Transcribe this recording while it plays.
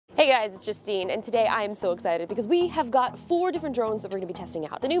guys, it's Justine, and today I am so excited because we have got 4 different drones that we're going to be testing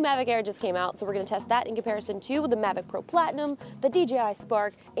out. The new Mavic Air just came out, so we're going to test that in comparison to the Mavic Pro Platinum, the DJI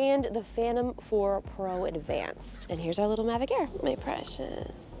Spark, and the Phantom 4 Pro Advanced. And here's our little Mavic Air. My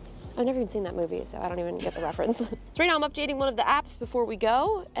precious. I've never even seen that movie, so I don't even get the reference. So right now I'm updating one of the apps before we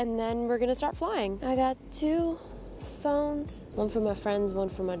go, and then we're going to start flying. I got 2 phones, one for my friends, one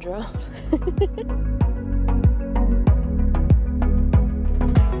for my drone.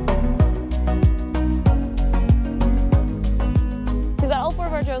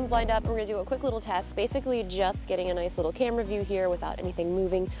 Drones lined up, and we're gonna do a quick little test, basically just getting a nice little camera view here without anything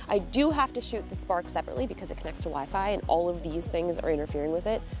moving. I do have to shoot the Spark separately because it connects to Wi-Fi and all of these things are interfering with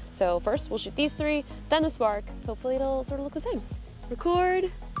it. So first we'll shoot these 3, then the Spark. Hopefully it'll sort of look the same.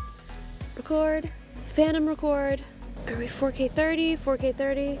 Record, record, Phantom record. Are we 4K 30, 4K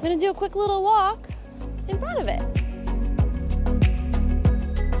 30? I'm gonna do a quick little walk in front of it.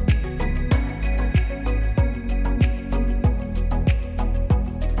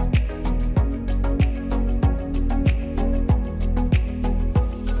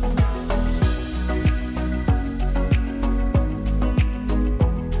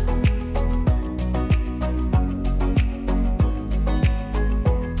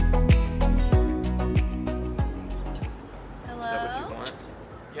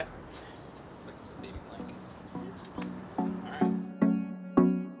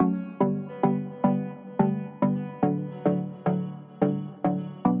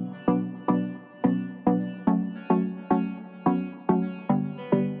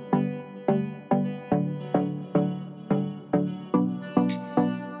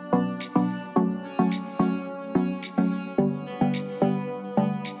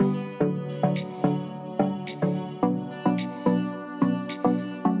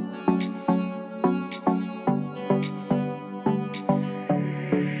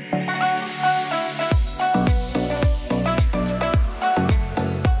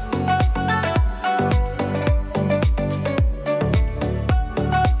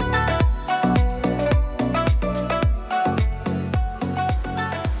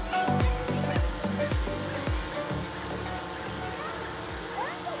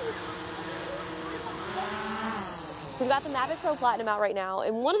 So we've got the Mavic Pro Platinum out right now,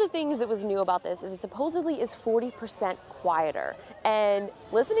 and one of the things that was new about this is it supposedly is 40% quieter. And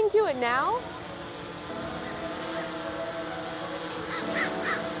listening to it now,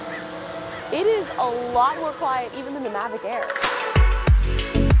 it is a lot more quiet even than the Mavic Air.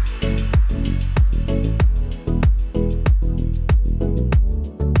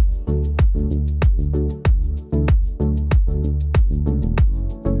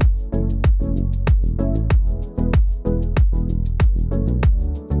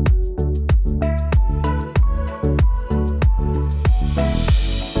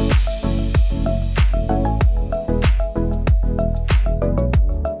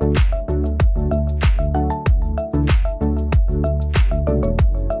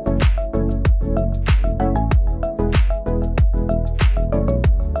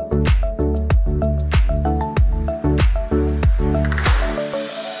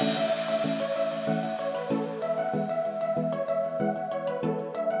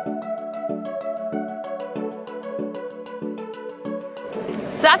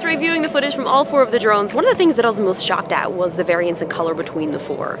 So after reviewing the footage from all 4 of the drones, one of the things that I was most shocked at was the variance in color between the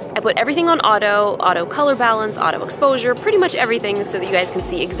 4. I put everything on auto color balance, auto exposure, pretty much everything so that you guys can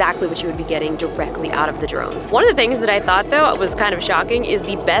see exactly what you would be getting directly out of the drones. One of the things that I thought though was kind of shocking is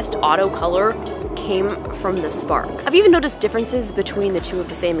the best auto color came from the Spark. I've even noticed differences between the 2 of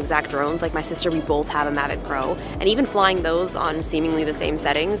the same exact drones. Like my sister, we both have a Mavic Pro, and even flying those on seemingly the same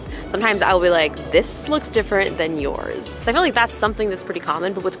settings, sometimes I'll be like, this looks different than yours. So I feel like that's something that's pretty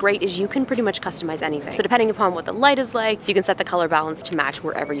common, but what's great is you can pretty much customize anything. So depending upon what the light is like, so you can set the color balance to match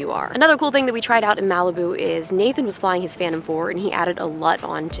wherever you are. Another cool thing that we tried out in Malibu is Nathan was flying his Phantom 4 and he added a LUT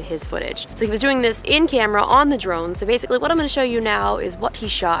onto his footage. So he was doing this in camera on the drone. So basically what I'm gonna show you now is what he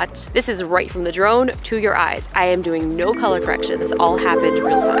shot. This is right from the drone to your eyes. I am doing no color correction. This all happened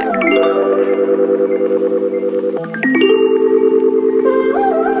real time.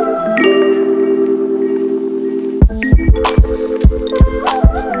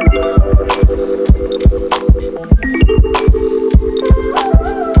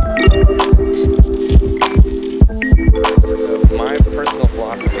 My personal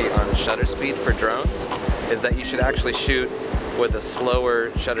philosophy on shutter speed for drones is that you should actually shoot with a slower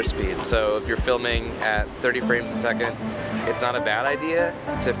shutter speed. So if you're filming at 30 frames a second, it's not a bad idea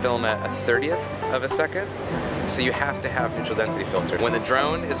to film at a 30th of a second. So you have to have neutral density filter. When the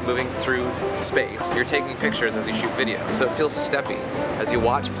drone is moving through space, you're taking pictures as you shoot video. So it feels steppy. As you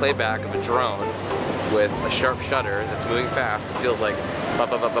watch playback of a drone with a sharp shutter that's moving fast, it feels like ba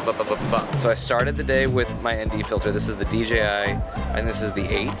ba ba ba ba ba ba ba. So I started the day with my ND filter. This is the DJI, and this is the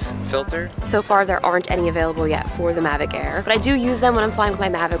 8 filter. So far there aren't any available yet for the Mavic Air, but I do use them when I'm flying with my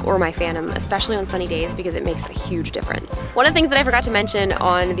Mavic or my Phantom, especially on sunny days because it makes a huge difference. One of the things that I forgot to mention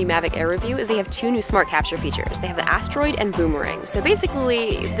on the Mavic Air review is they have 2 new smart capture features. They have the asteroid and boomerang. So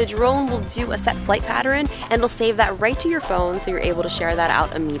basically the drone will do a set flight pattern and it'll save that right to your phone so you're able to share that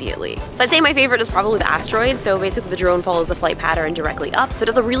out immediately. So I'd say my favorite is probably the asteroid. So basically the drone follows the flight pattern directly up. So it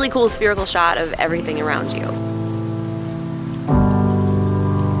does a really cool spherical shot of everything around you.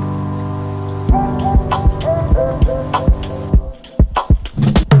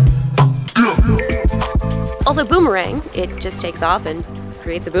 Also boomerang, it just takes off and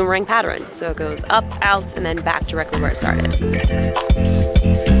creates a boomerang pattern. So it goes up, out, and then back directly where it started.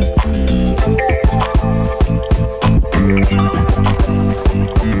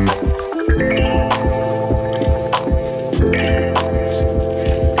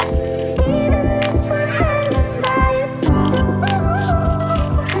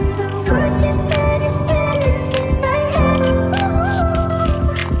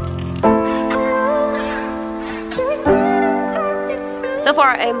 So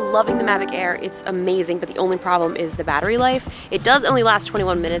far, I am loving the Mavic Air. It's amazing, but the only problem is the battery life. It does only last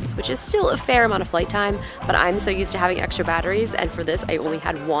 21 minutes, which is still a fair amount of flight time, but I'm so used to having extra batteries, and for this, I only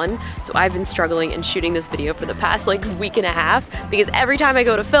had one. So I've been struggling and shooting this video for the past like week and a half, because every time I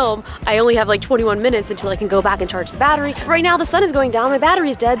go to film, I only have like 21 minutes until I can go back and charge the battery. Right now, the sun is going down, my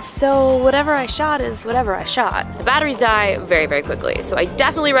battery's dead, so whatever I shot is whatever I shot. The batteries die very, very quickly, so I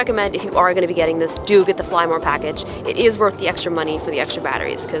definitely recommend if you are gonna be getting this, do get the Fly More package. It is worth the extra money for the extra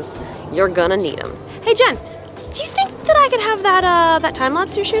batteries because you're gonna need them. Hey Jen, do you think that I could have that time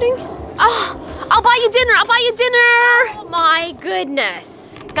lapse you're shooting? Oh, I'll buy you dinner. I'll buy you dinner. Oh my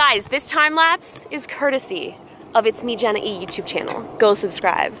goodness. Guys, this time lapse is courtesy of It's Me Jenna E YouTube channel. Go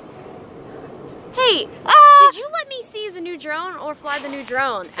subscribe. Hey, did you let me see the new drone or fly the new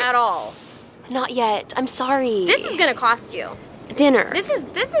drone at all? Not yet. I'm sorry. This is gonna cost you. Dinner. This is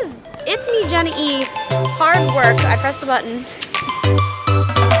It's Me Jenna E. Hard work. I pressed the button.